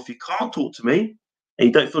 Or if you can't talk to me and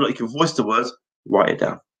you don't feel like you can voice the words, write it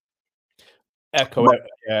down. Echo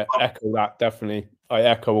that, definitely. I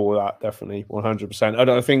echo all that, definitely, 100%.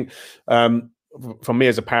 I think from me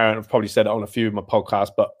as a parent, I've probably said it on a few of my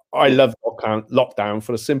podcasts, but I love lockdown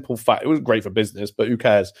for the simple fact, it was great for business, but who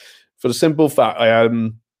cares? For the simple fact, my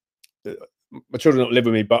children don't live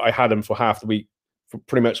with me, but I had them for half the week, for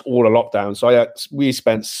pretty much all the lockdown. So we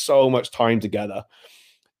spent so much time together,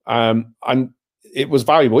 and it was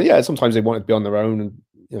valuable. Yeah, sometimes they wanted to be on their own, and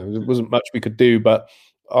there wasn't much we could do. But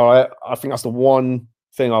I think that's the one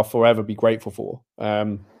thing I'll forever be grateful for,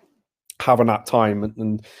 having that time.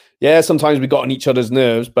 And yeah, sometimes we got on each other's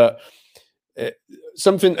nerves, but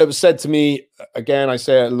something that was said to me again, I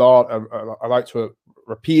say it a lot. I like to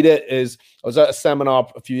repeat it. Is I was at a seminar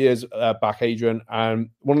a few years back, Adrian, and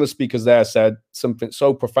one of the speakers there said something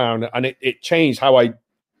so profound, and it changed how I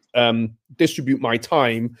distribute my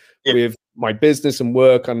time with my business and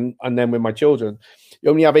work, and then with my children.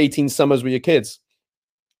 You only have 18 summers with your kids,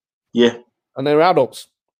 and they're adults.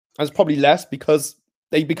 And it's probably less because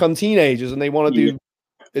they become teenagers and they want to do.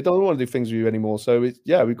 They don't want to do things with you anymore. So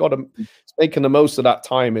we've got to making the most of that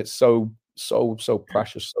time. It's so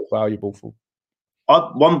precious, so valuable for.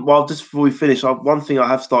 Just before we finish, one thing I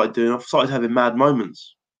have started doing, I've started having mad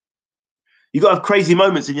moments. You got to have crazy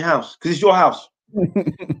moments in your house because it's your house.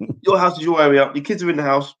 Your house is your area. Your kids are in the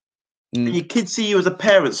house, and your kids see you as a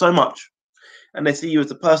parent so much, and they see you as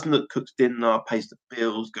the person that cooks dinner, pays the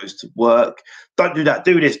bills, goes to work. Don't do that.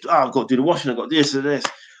 Do this. Oh, I've got to do the washing. I've got this and this.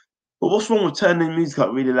 But what's wrong with turning the music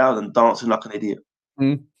up really loud and dancing like an idiot?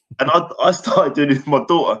 Mm. And I started doing it with my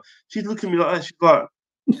daughter. She's looking at me like that. She's like,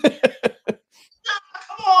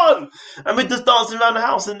 come on. And we're just dancing around the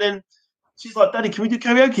house. And then she's like, Daddy, can we do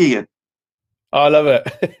karaoke again? I love it.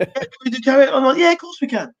 Yeah, can we do karaoke? I'm like, yeah, of course we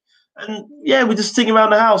can. And yeah, we just sing around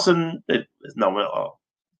the house. And there's no one,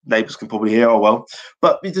 neighbours can probably hear, oh well.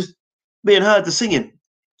 But me and her just singing.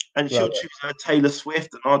 And she'll choose her Taylor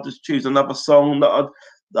Swift, and I'll just choose another song that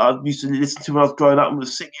I used to listen to when I was growing up and would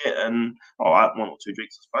sing it. And I had 1 or 2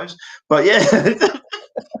 drinks, I suppose. But yeah,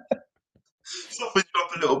 softened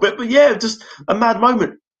up a little bit. But yeah, just a mad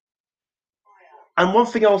moment. And one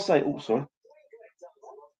thing I'll say, one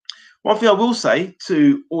thing I will say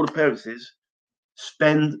to all the parents is,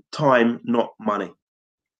 spend time, not money.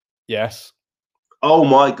 Yes. Oh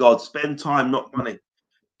my God, spend time, not money.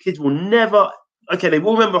 Kids will never. Okay, they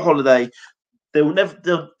will remember a holiday. They will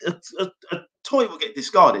never. A toy will get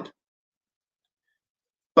discarded.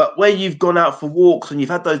 But where you've gone out for walks and you've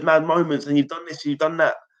had those mad moments and you've done this, you've done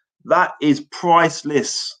that, that is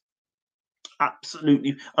priceless.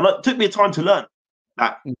 Absolutely. And it took me a time to learn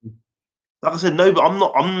that. Mm-hmm. Like I said, no, but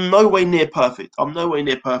I'm no way near perfect. I'm no way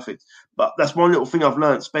near perfect. But that's one little thing I've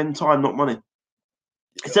learned. Spend time, not money.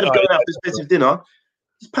 Instead of going out for expensive dinner,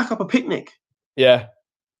 just pack up a picnic. Yeah.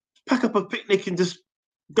 Pack up a picnic and just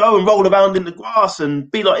go and roll around in the grass and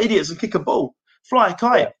be like idiots and kick a ball, fly a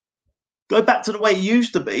kite. Yeah. Go back to the way it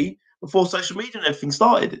used to be before social media and everything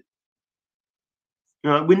started. You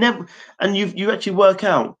know, we never, and you actually work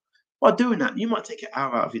out by doing that. You might take an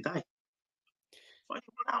hour out of your day. Like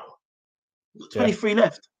 1 hour. You've got 23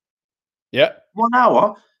 left. Yeah. 1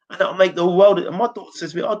 hour, and that'll make the whole world. And my daughter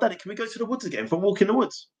says to me, "Oh, Daddy, can we go to the woods again for a walk in the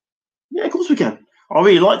woods?" Yeah, of course we can. I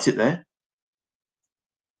really liked it there.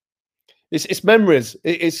 It's memories.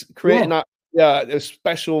 It's creating that. Yeah, there's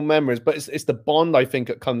special memories, but it's the bond, I think,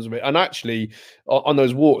 that comes with it. And actually, on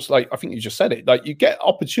those walks, like I think you just said it, like you get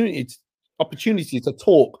opportunity to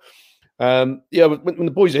talk. Yeah, when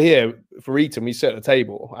the boys are here for eating, we sit at the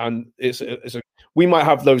table, and we might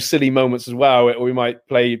have those silly moments as well. Or we might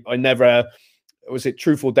play. Was it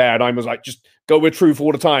Truth or Dare? And I was like, just go with truth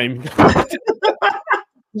all the time,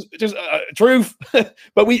 just truth.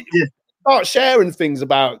 But we start sharing things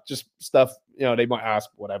about just stuff. You know, they might ask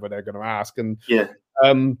whatever they're going to ask, and yeah,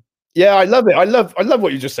 I love it. I love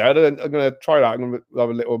what you just said. I'm going to try that. I'm going to have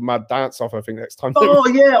a little mad dance off, I think, next time. Oh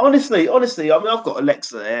yeah, honestly, I mean, I've got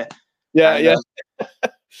Alexa there. Yeah.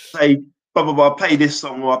 Say blah blah blah. Play this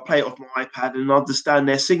song, or I play it off my iPad, and I'll just stand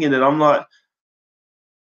there singing, and I'm like,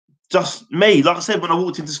 just me. Like I said, when I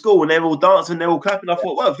walked into school and they're all dancing, they're all clapping, I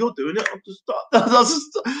thought, well, if you're doing it, I just thought,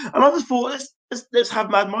 let's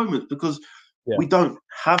have mad moments, because we don't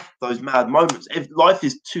have those mad moments. If life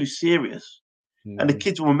is too serious, and the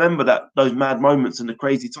kids will remember those mad moments and the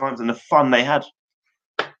crazy times and the fun they had,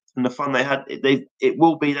 it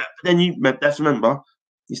will be that. But then you have to remember,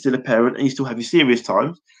 you're still a parent and you still have your serious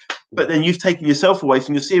times, but then you've taken yourself away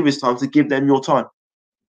from your serious times to give them your time.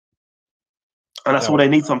 And that's all they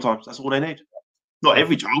need sometimes. That's all they need. Not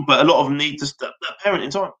every child, but a lot of them need just that parenting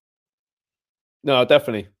time. No,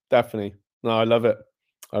 definitely. No, I love it.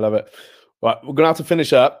 Right, we're going to have to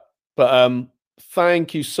finish up, but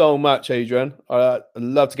thank you so much, Adrian. I'd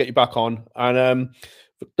love to get you back on. And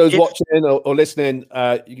for those watching or listening,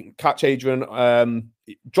 you can catch Adrian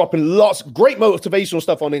dropping lots of great motivational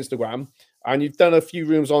stuff on Instagram. And you've done a few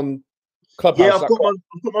rooms on Clubhouse. Yeah, I've got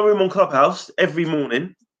my room on Clubhouse every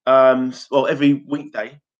morning. Well, every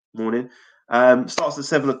weekday morning. Starts at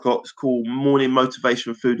 7 o'clock. It's called Morning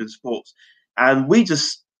Motivation, Food and Sports. And we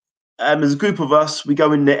just, as a group of us, we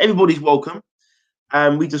go in there. Everybody's welcome.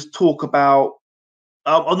 And we just talk about,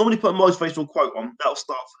 I'll normally put a motivational quote on. That'll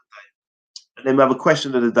start for the day. And then we have a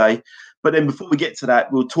question of the day. But then before we get to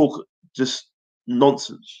that, we'll talk just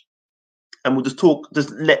nonsense. And we'll just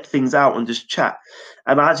let things out and just chat.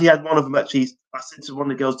 And I actually had one of them, I said to one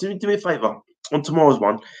of the girls, do me a favor, on tomorrow's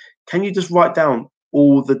one, can you just write down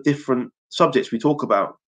all the different subjects we talk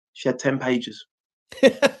about? She had 10 pages.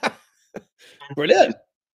 Brilliant.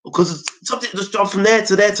 Because something just jumps from there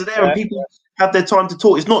to there to there, and people have their time to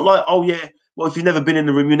talk. It's not like, oh yeah, well, if you've never been in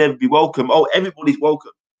the room, you'll never be welcome. Oh, everybody's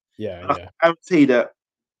welcome. Yeah. I guarantee that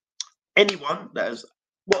anyone that has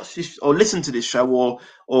watched this or listened to this show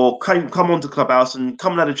or come onto Clubhouse and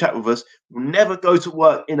come and have a chat with us will never go to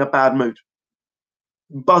work in a bad mood.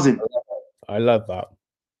 Buzzing. I love that.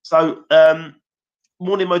 So,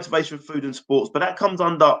 Morning Motivation, Food and Sports, but that comes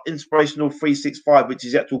under Inspirational 365, which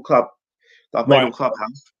is the actual club that I've made on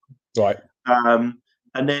Clubhouse. Right. And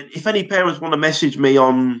then if any parents want to message me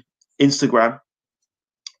on Instagram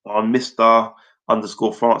on Mr.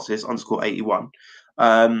 _Francis _81,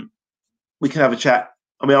 we can have a chat.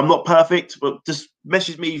 I mean, I'm not perfect, but just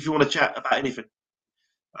message me if you want to chat about anything.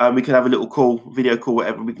 We can have a little call, video call,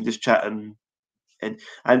 whatever. We can just chat and you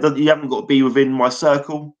haven't got to be within my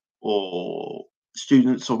circle or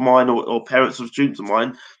students of mine or parents of students of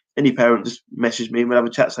mine. Any parent, just message me and we'll have a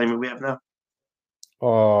chat, same as we have now.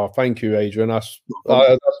 Oh, thank you, Adrian. That's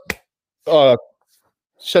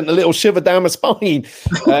sent a little shiver down my spine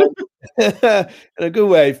in a good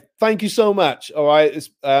way. Thank you so much. All right, it's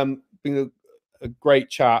been a great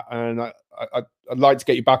chat, and I'd like to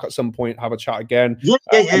get you back at some point, have a chat again. Yeah.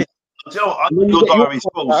 I know your diary is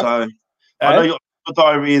full, so I know your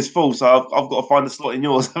diary is full, so I've got to find a slot in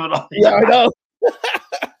yours, haven't I? Yeah, I know.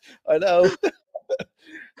 I know.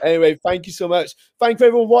 Anyway, thank you so much. Thank you for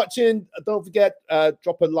everyone watching. Don't forget,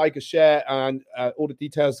 drop a like, a share, and all the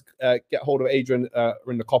details. Get hold of Adrian are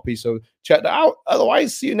in the copy, so check that out.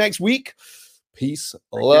 Otherwise, see you next week. Peace,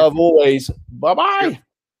 love always. Bye-bye.